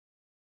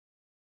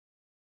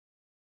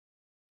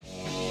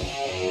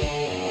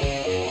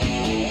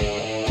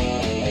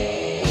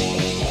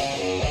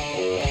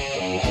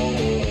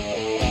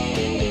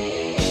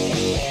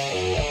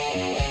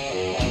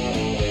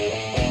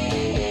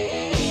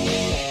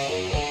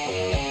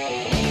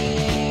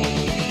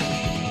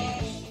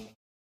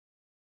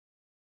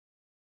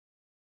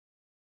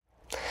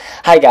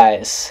Hi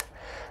guys,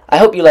 I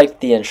hope you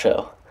liked the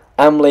intro.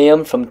 I'm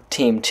Liam from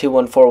Team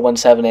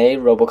 21417A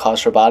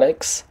VEX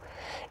Robotics,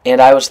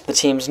 and I was the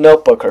team's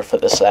notebooker for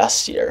this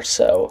last year,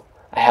 so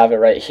I have it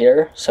right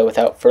here. So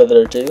without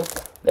further ado,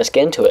 let's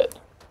get into it.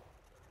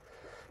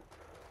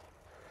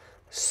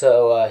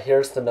 So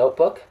here's the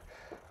notebook.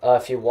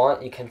 If you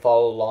want, you can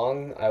follow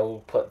along. I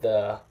will put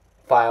the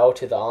file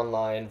to the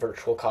online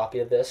virtual copy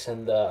of this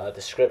in the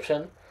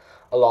description,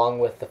 along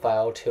with the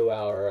file to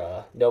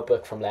our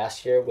notebook from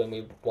last year when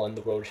we won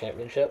the World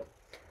Championship.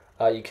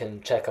 You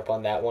can check up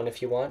on that one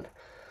if you want.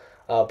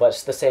 But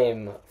it's the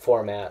same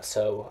format,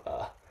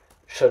 so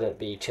shouldn't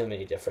be too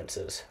many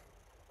differences,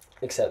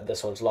 except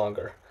this one's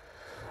longer.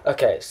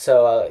 Okay,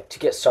 so to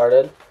get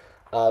started,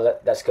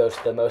 let's go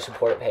to the most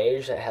important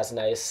page. It has a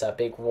nice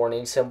big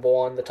warning symbol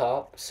on the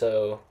top,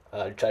 so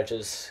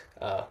judges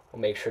will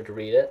make sure to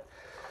read it.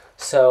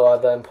 So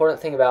the important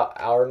thing about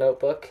our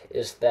notebook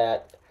is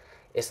that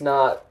it's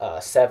not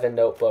 7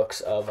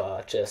 notebooks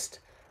of just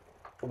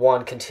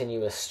one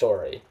continuous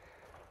story.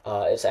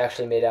 It's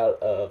actually made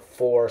out of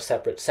 4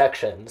 separate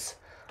sections,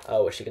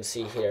 which you can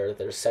see here.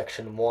 There's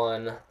section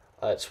 1,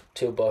 it's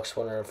 2 books,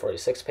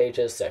 146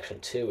 pages. Section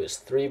 2 is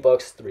 3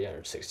 books,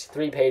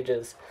 363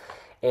 pages,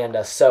 and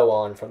so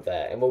on from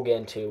that. And we'll get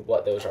into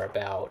what those are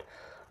about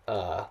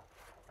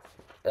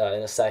in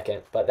a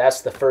second. But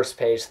that's the first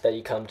page that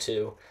you come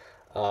to.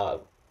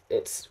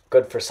 It's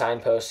good for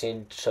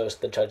signposting, shows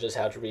the judges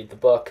how to read the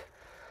book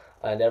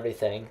and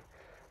everything.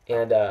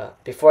 And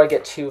before I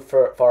get too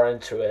far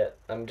into it,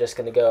 I'm just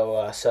going to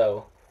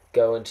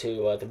go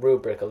into the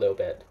rubric a little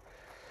bit.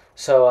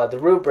 So the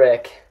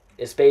rubric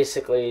is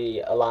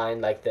basically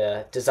aligned like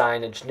the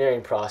design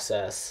engineering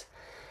process,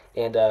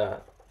 and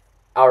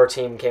our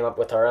team came up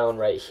with our own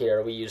right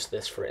here. We use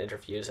this for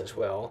interviews as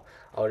well.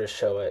 I'll just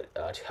show it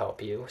to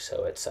help you.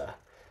 So it's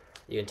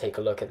you can take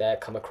a look at that,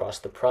 come across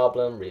the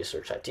problem,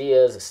 research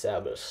ideas,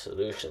 establish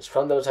solutions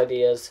from those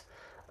ideas,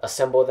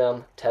 assemble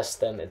them, test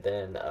them, and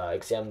then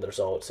examine the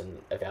results and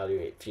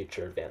evaluate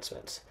future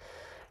advancements.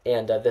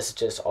 And this is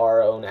just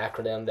our own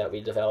acronym that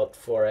we developed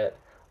for it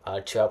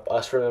to help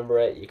us remember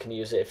it. You can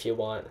use it if you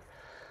want.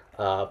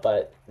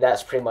 But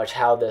that's pretty much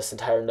how this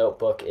entire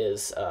notebook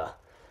is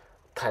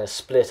kind of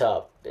split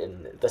up,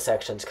 and the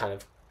sections kind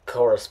of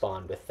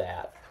correspond with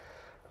that.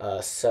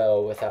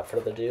 So without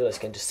further ado, let's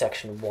get into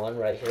section 1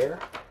 right here.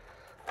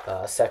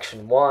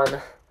 Section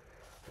 1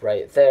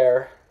 right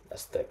there,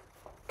 that's the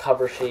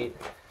cover sheet.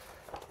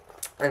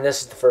 And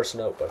this is the first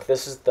notebook.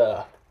 This is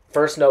the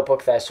first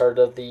notebook that I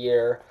started of the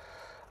year.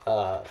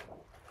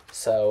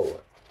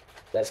 So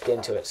let's get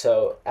into it.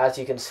 So as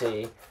you can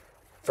see,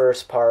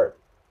 first part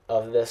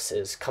of this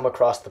is come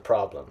across the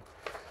problem.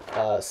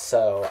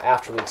 So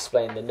after we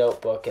explain the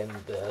notebook and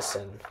this,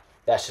 and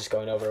that's just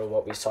going over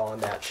what we saw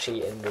on that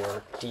sheet in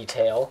more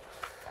detail.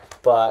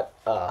 But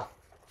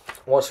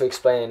once we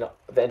explain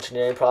the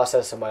engineering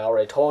process and what I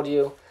already told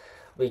you,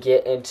 we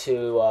get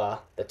into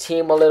the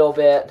team a little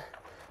bit,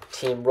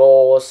 team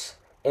roles,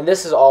 and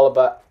this is all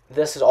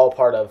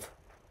part of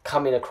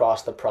coming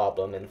across the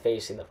problem and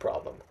facing the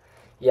problem.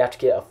 You have to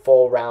get a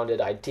full-rounded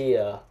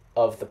idea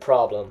of the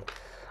problem.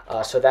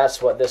 So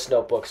that's what this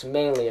notebook's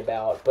mainly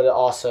about, but it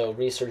also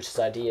researches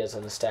ideas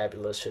and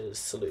establishes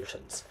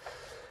solutions.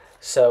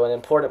 So an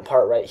important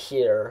part right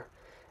here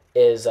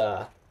is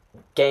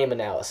game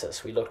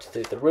analysis. We looked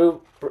through the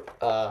rule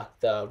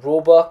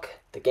book,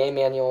 the game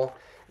manual.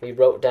 We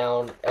wrote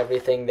down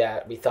everything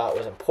that we thought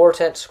was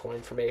important, score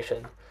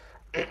information,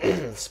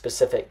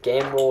 specific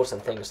game rules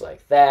and things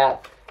like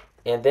that.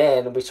 And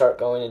then we start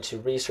going into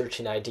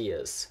researching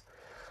ideas,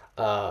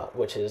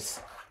 which is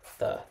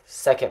the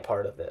second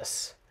part of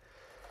this.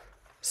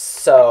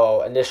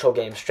 So initial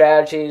game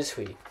strategies,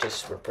 we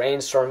just were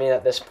brainstorming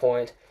at this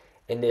point.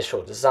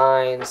 Initial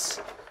designs,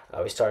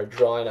 we started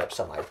drawing up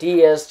some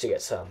ideas to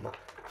get some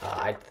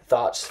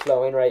thoughts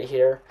flowing right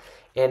here.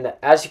 And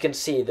as you can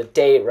see, the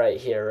date right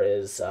here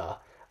is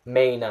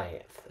May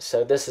 9th.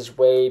 So this is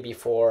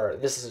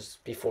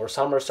before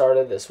summer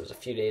started. This was a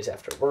few days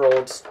after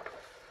Worlds.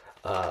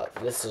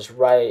 This is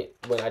right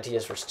when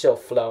ideas were still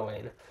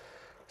flowing.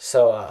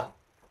 So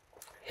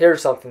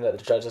here's something that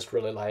the judges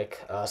really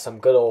like, some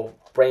good old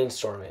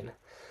brainstorming.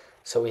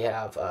 So we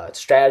have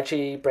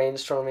strategy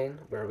brainstorming,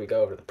 where we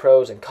go over the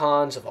pros and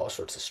cons of all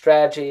sorts of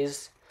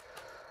strategies.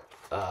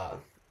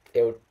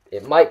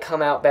 It might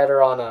come out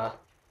better on a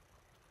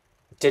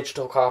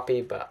digital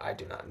copy, but I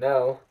do not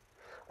know.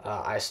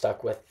 I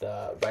stuck with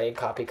the writing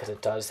copy because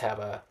it does have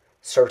a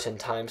certain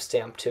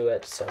timestamp to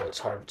it, so it's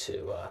hard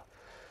to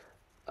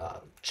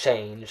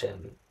change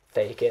and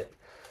fake it.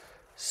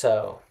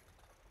 So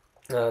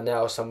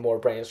now some more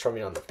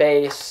brainstorming on the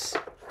base.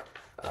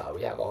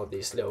 We have all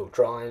these little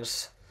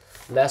drawings,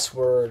 less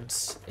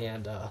words,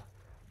 and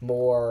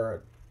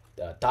more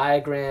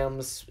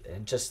diagrams,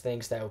 and just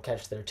things that will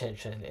catch their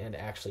attention and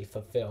actually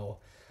fulfill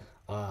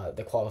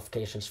the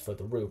qualifications for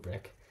the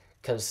rubric,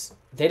 because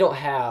they don't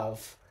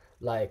have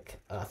like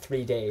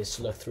 3 days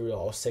to look through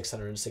all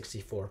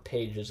 664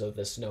 pages of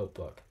this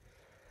notebook.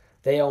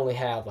 They only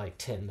have like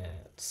 10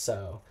 minutes,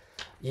 so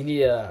you need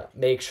to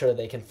make sure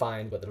they can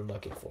find what they're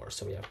looking for.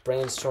 So we have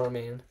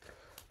brainstorming,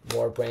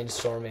 more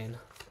brainstorming,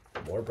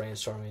 more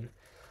brainstorming.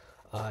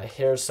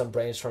 Here's some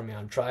brainstorming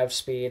on drive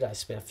speed. I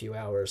spent a few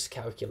hours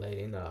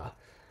calculating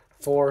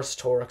force,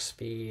 torque,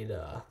 speed,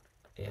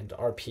 and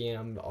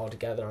RPM all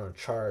together on a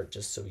chart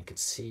just so we could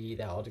see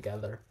that all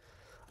together.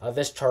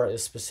 This chart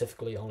is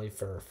specifically only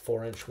for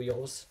 4-inch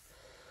wheels.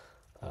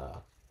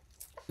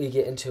 We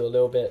get into a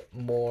little bit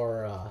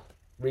more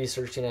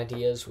researching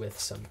ideas with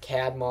some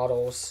CAD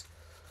models.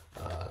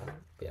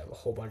 We have a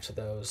whole bunch of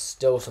those.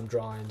 Still some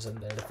drawings in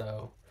there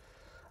though.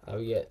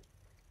 We get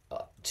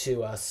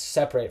to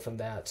separate from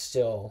that,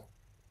 still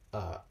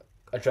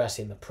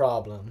addressing the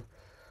problem.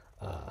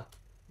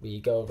 We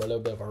go over a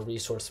little bit of our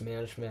resource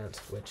management,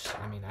 which,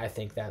 I mean, I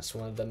think that's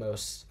one of the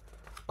most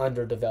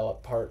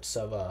underdeveloped parts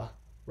of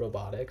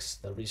robotics,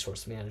 the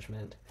resource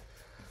management.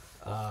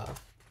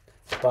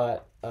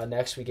 But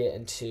next we get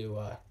into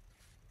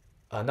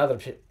another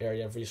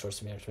area of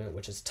resource management,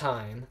 which is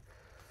time.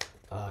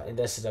 And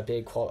this is a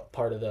big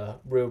part of the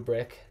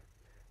rubric,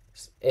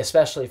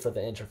 especially for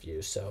the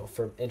interviews. So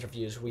for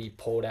interviews, we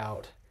pulled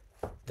out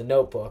the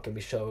notebook and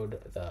we showed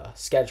the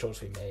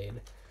schedules we made.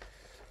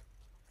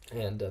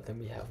 And then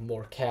we have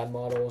more CAD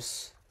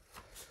models.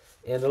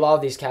 And a lot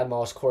of these CAD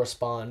models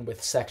correspond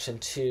with Section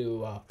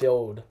 2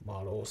 build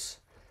models.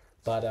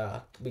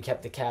 But we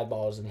kept the CAD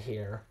models in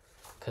here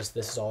because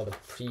this is all the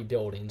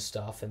pre-building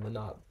stuff and the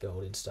not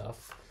building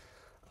stuff.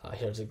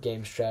 Here's a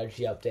game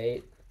strategy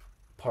update,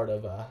 part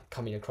of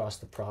coming across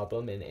the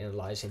problem and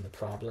analyzing the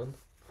problem.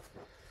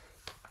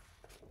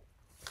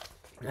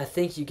 I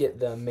think you get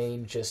the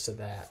main gist of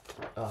that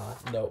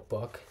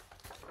notebook.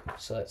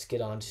 So let's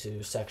get on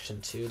to Section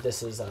 2.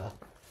 This is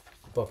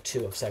Book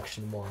 2 of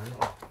Section 1.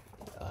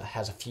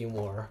 Has a few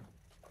more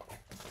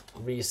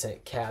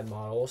recent CAD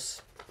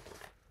models.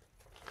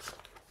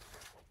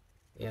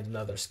 And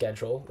another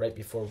schedule right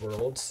before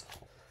Worlds.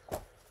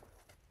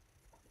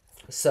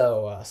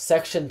 So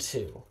Section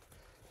 2.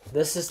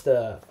 This is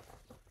the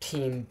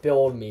team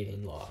build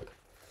meeting log.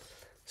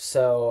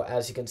 So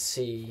as you can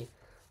see,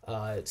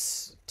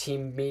 it's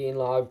team meeting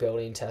log,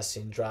 building,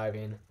 testing,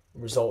 driving,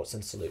 results,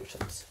 and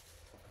solutions.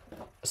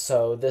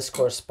 So this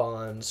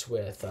corresponds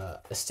with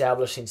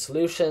establishing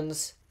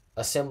solutions,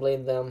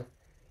 assembling them,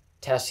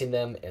 testing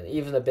them, and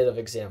even a bit of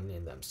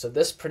examining them. So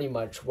this pretty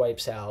much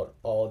wipes out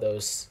all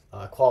those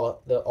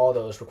all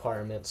those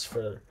requirements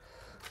for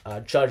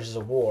judges'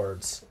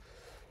 awards.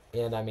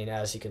 And I mean,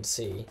 as you can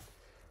see,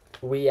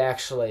 we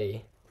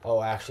actually,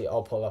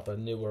 I'll pull up a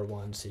newer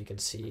one so you can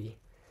see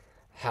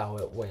how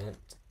it went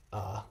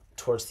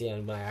towards the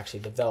end when I actually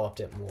developed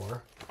it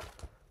more.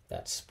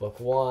 That's Book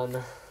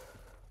 1.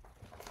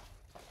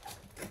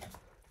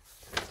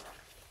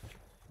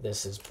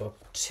 This is Book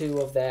 2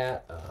 of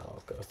that.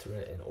 I'll go through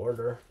it in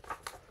order.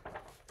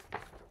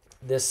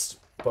 This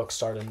book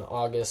started in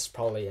August,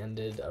 probably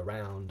ended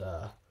around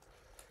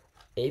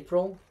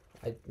April.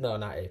 No,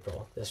 not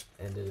April. This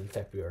ended in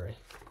February.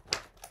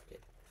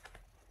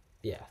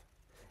 Yeah.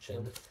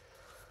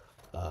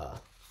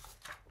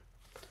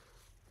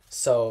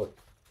 So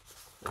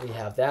we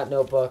have that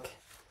notebook.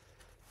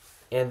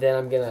 And then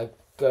I'm going to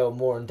go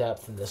more in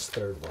depth in this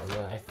third one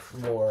when I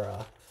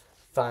more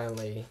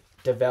finally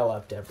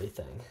developed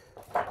everything.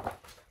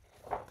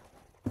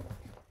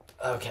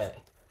 Okay.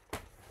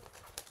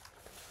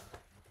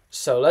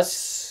 So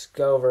let's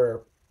go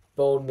over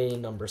build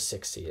meeting number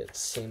 60. It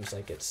seems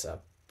like it's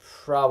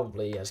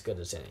probably as good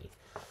as any.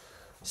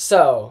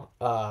 So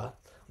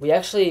we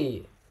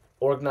actually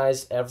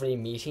organized every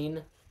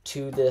meeting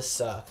to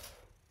this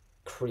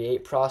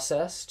create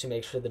process to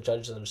make sure the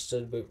judges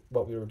understood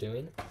what we were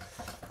doing.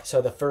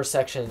 So the first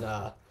section,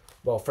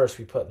 well, first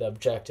we put the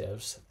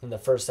objectives, and the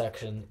first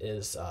section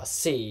is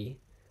C,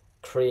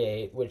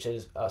 create, which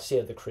is C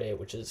of the create,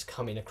 which is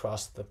coming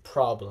across the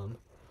problem.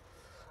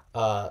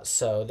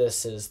 So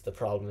this is the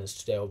problem is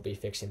today we'll be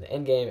fixing the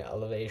endgame,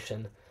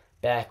 elevation,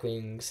 back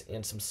wings,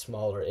 and some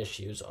smaller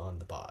issues on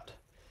the bot.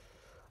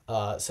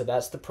 So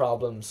that's the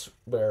problems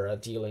we're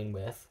dealing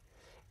with.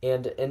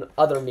 And in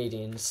other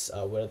meetings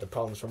where the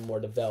problems were more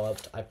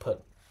developed, I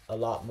put a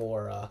lot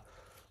more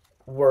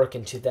work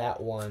into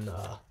that one,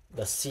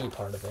 the C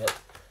part of it,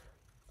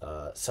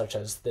 such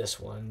as this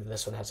one.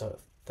 This one has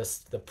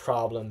the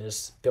problem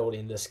is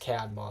building this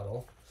CAD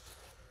model.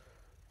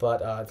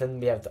 But then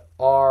we have the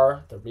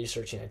R, the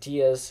researching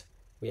ideas.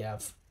 We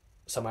have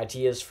some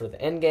ideas for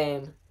the end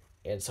game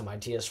and some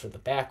ideas for the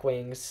back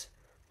wings,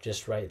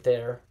 just right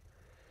there.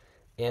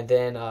 And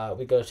then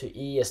we go to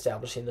E,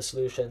 establishing the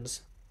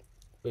solutions.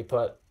 We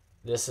put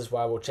this is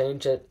why we'll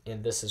change it,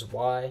 and this is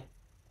why,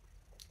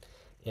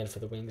 and for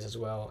the wings as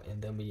well. And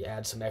then we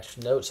add some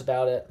extra notes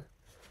about it.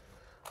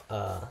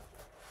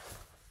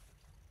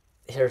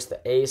 Here's the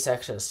A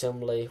section,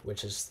 assembly,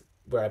 which is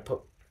where I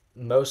put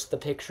most of the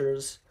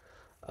pictures,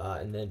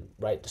 and then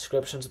write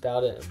descriptions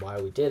about it and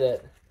why we did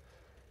it.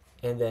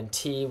 And then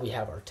T, we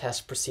have our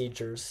test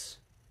procedures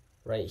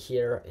right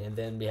here, and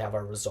then we have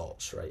our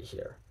results right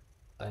here.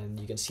 And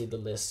you can see the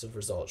list of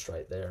results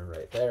right there and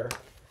right there.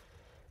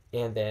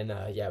 And then,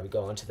 yeah, we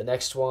go on to the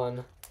next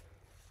one,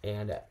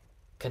 and it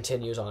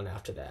continues on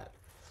after that.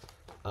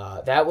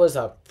 That was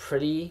a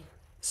pretty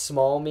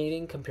small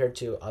meeting compared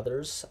to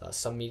others.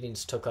 Some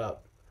meetings took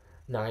up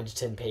 9 to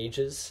 10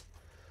 pages,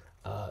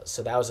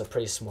 so that was a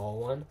pretty small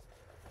one.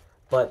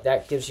 But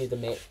that gives you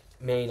the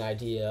main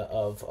idea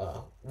of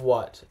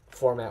what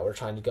format we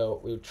tried to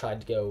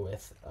go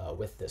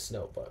with this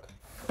notebook.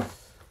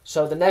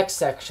 So the next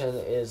section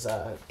is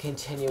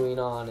continuing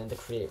on in the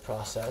create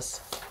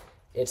process.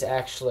 It's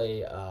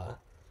actually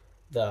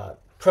the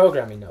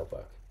programming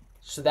notebook.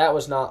 So that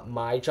was not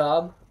my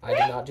job. I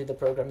did not do the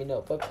programming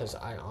notebook because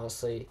I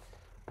honestly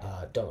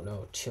don't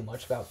know too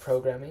much about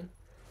programming.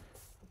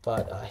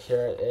 But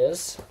here it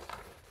is.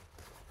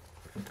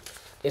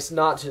 It's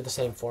not to the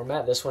same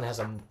format. This one has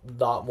a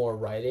lot more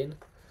writing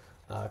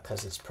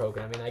because it's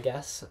programming, I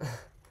guess.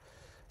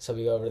 So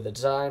we go over to the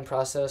design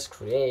process,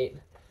 create.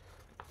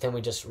 Then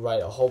we just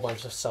write a whole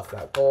bunch of stuff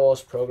about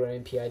goals,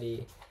 programming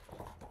PID,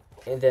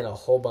 and then a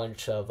whole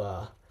bunch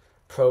of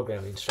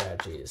programming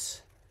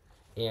strategies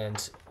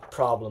and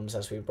problems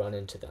as we run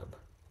into them.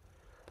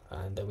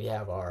 And then we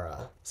have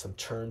our some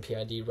turn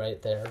PID right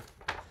there,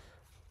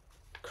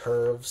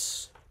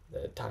 curves,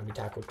 the time to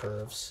tackle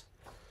curves,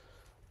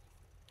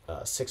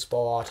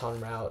 6-ball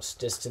auton routes,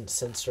 distance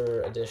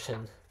sensor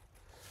addition.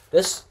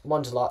 This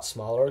one's a lot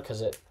smaller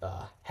because it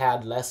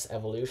had less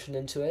evolution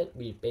into it.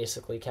 We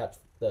basically kept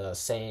the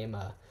same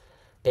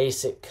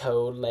basic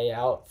code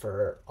layout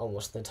for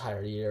almost the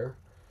entire year.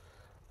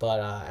 But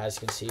as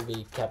you can see,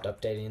 we kept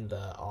updating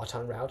the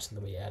auton routes, and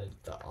then we added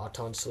the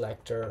auton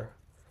selector,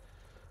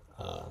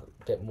 a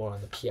bit more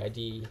on the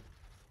PID.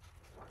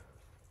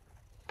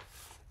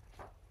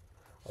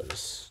 I'll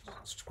just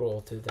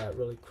scroll through that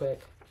really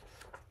quick.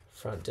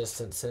 Front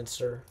distance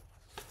sensor.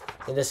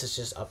 And this is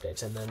just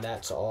updates, and then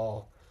that's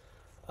all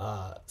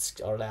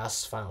our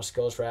last final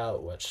skills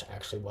route, which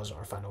actually wasn't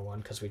our final one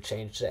because we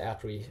changed it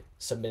after we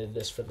submitted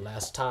this for the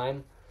last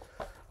time.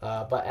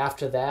 But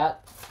after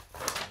that,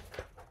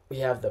 we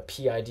have the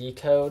PID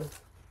code,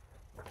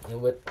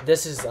 and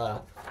this is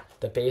the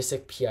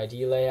basic PID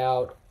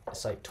layout.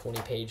 It's like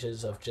 20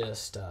 pages of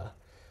just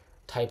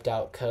typed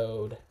out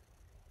code.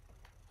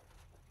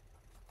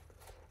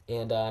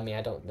 And I mean,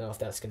 I don't know if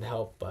that's gonna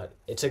help, but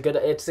it's a good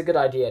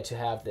idea to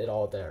have it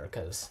all there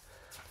because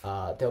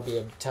they'll be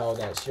able to tell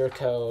that it's your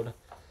code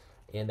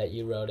and that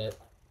you wrote it.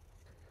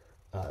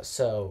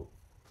 So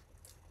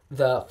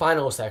the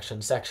final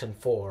section, section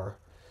 4,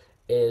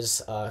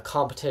 is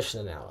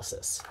competition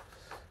analysis.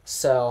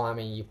 So I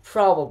mean, you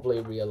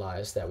probably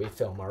realize that we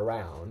film our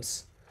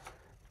rounds,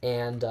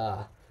 and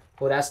well,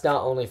 that's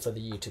not only for the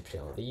YouTube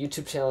channel. The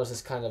YouTube channel is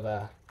just kind of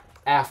a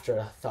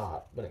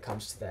afterthought when it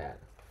comes to that.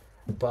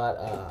 But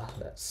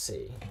let's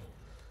see.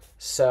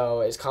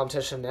 So it's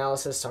competition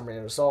analysis, summary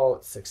and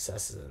results,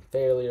 successes and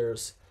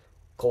failures,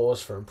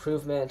 goals for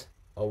improvement,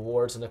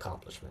 awards and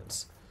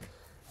accomplishments.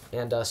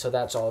 And so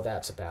that's all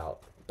that's about.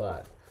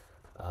 But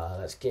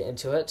let's get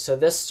into it. So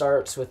this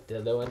starts with the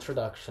little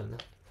introduction.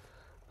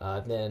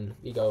 Then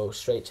we go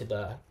straight to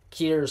the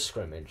Keter's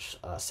scrimmage,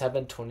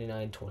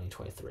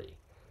 7/29/2023.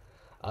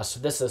 So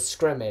this is a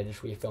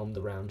scrimmage. We filmed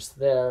the rounds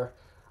there.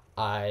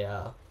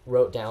 I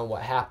wrote down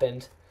what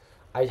happened.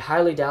 I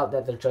highly doubt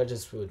that the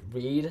judges would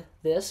read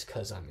this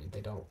because, I mean,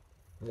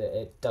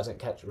 it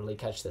doesn't really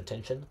catch their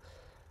attention.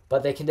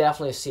 But they can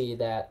definitely see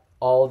that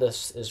all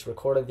this is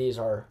recorded. These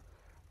are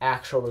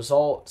actual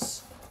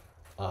results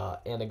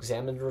and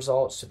examined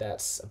results. So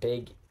that's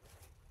big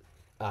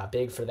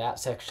for that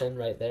section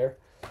right there.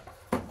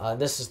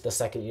 This is the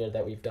second year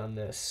that we've done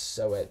this,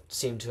 so it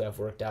seemed to have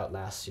worked out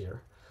last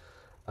year.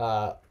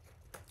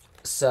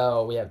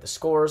 So we have the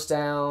scores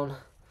down.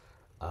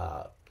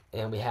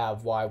 And we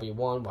have why we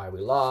won, why we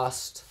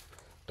lost,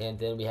 and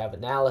then we have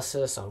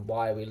analysis on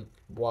why the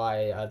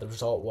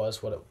result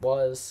was what it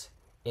was,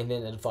 and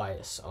then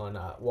advice on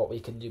what we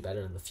can do better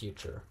in the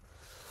future.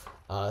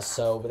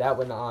 So that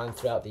went on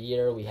throughout the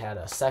year. We had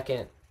a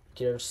second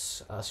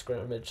Gears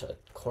scrimmage, a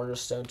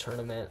cornerstone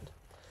tournament.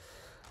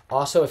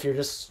 Also, if you're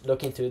just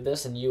looking through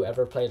this and you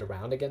ever played a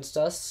round against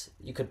us,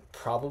 you could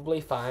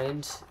probably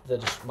find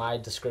my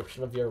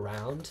description of your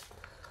round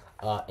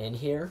in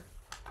here.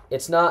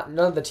 It's not,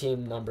 none of the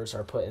team numbers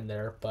are put in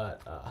there, but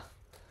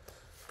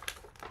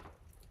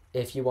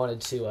if you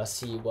wanted to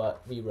see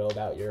what we wrote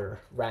about your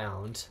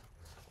round,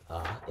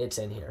 it's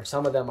in here.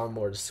 Some of them are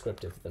more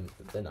descriptive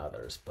than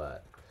others,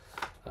 but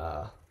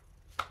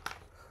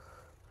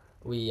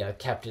we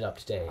kept it up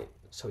to date.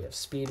 So we have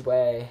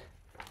Speedway,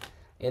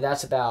 and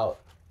that's about,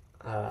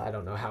 I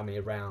don't know how many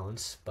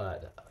rounds,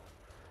 but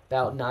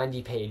about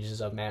 90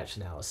 pages of match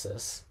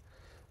analysis.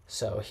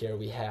 So here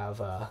we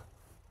have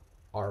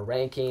our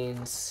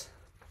rankings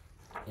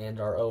and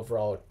the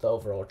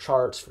overall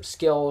charts for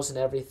skills and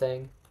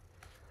everything.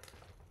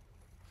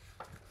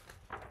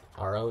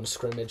 Our own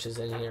scrimmage is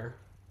in here.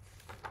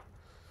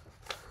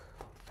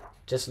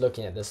 Just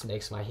looking at this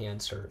makes my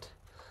hands hurt.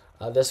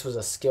 This was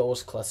a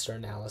skills cluster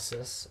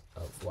analysis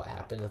of what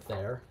happened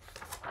there.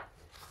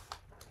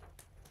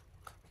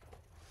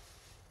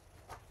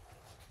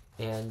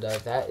 And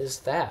that is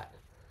that.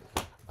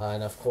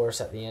 And of course,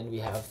 at the end, we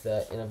have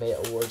the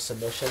Innovate Award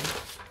submission.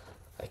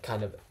 I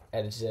kind of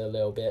edited it a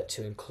little bit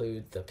to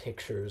include the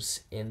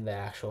pictures in the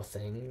actual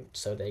thing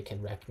so they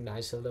can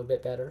recognize it a little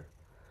bit better.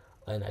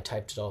 And I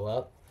typed it all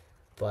up.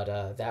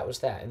 But that was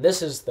that. And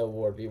this is the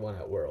award we won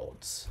at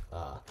Worlds,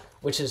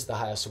 which is the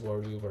highest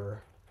award we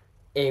were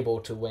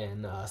able to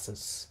win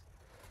since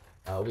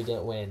we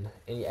didn't win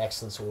any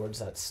excellence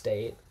awards at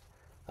state,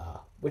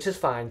 which is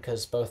fine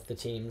because both the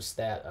teams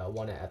that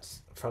won it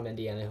from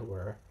Indiana who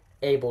were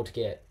able to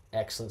get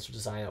excellence or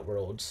design at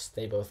Worlds,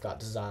 they both got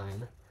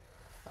design,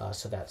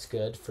 so that's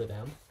good for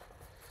them.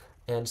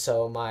 And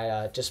so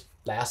my just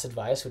last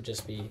advice would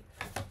just be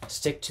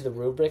stick to the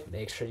rubric,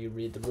 make sure you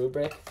read the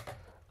rubric,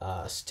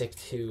 stick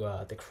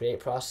to the create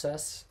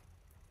process,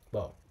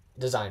 well,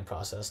 design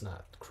process,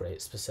 not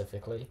create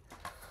specifically.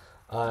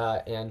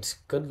 And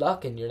good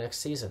luck in your next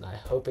season. I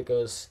hope it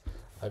goes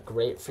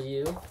great for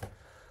you.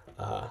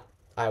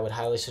 I would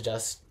highly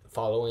suggest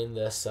following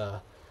this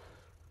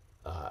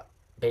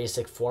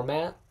basic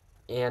format,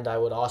 and I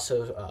would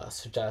also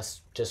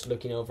suggest just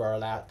looking over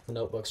the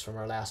notebooks from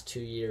our last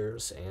 2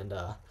 years and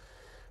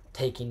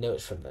taking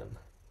notes from them.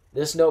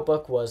 This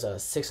notebook was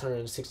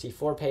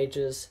 664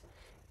 pages,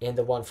 and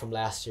the one from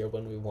last year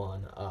when we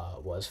won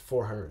was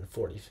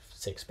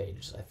 446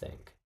 pages, I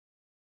think.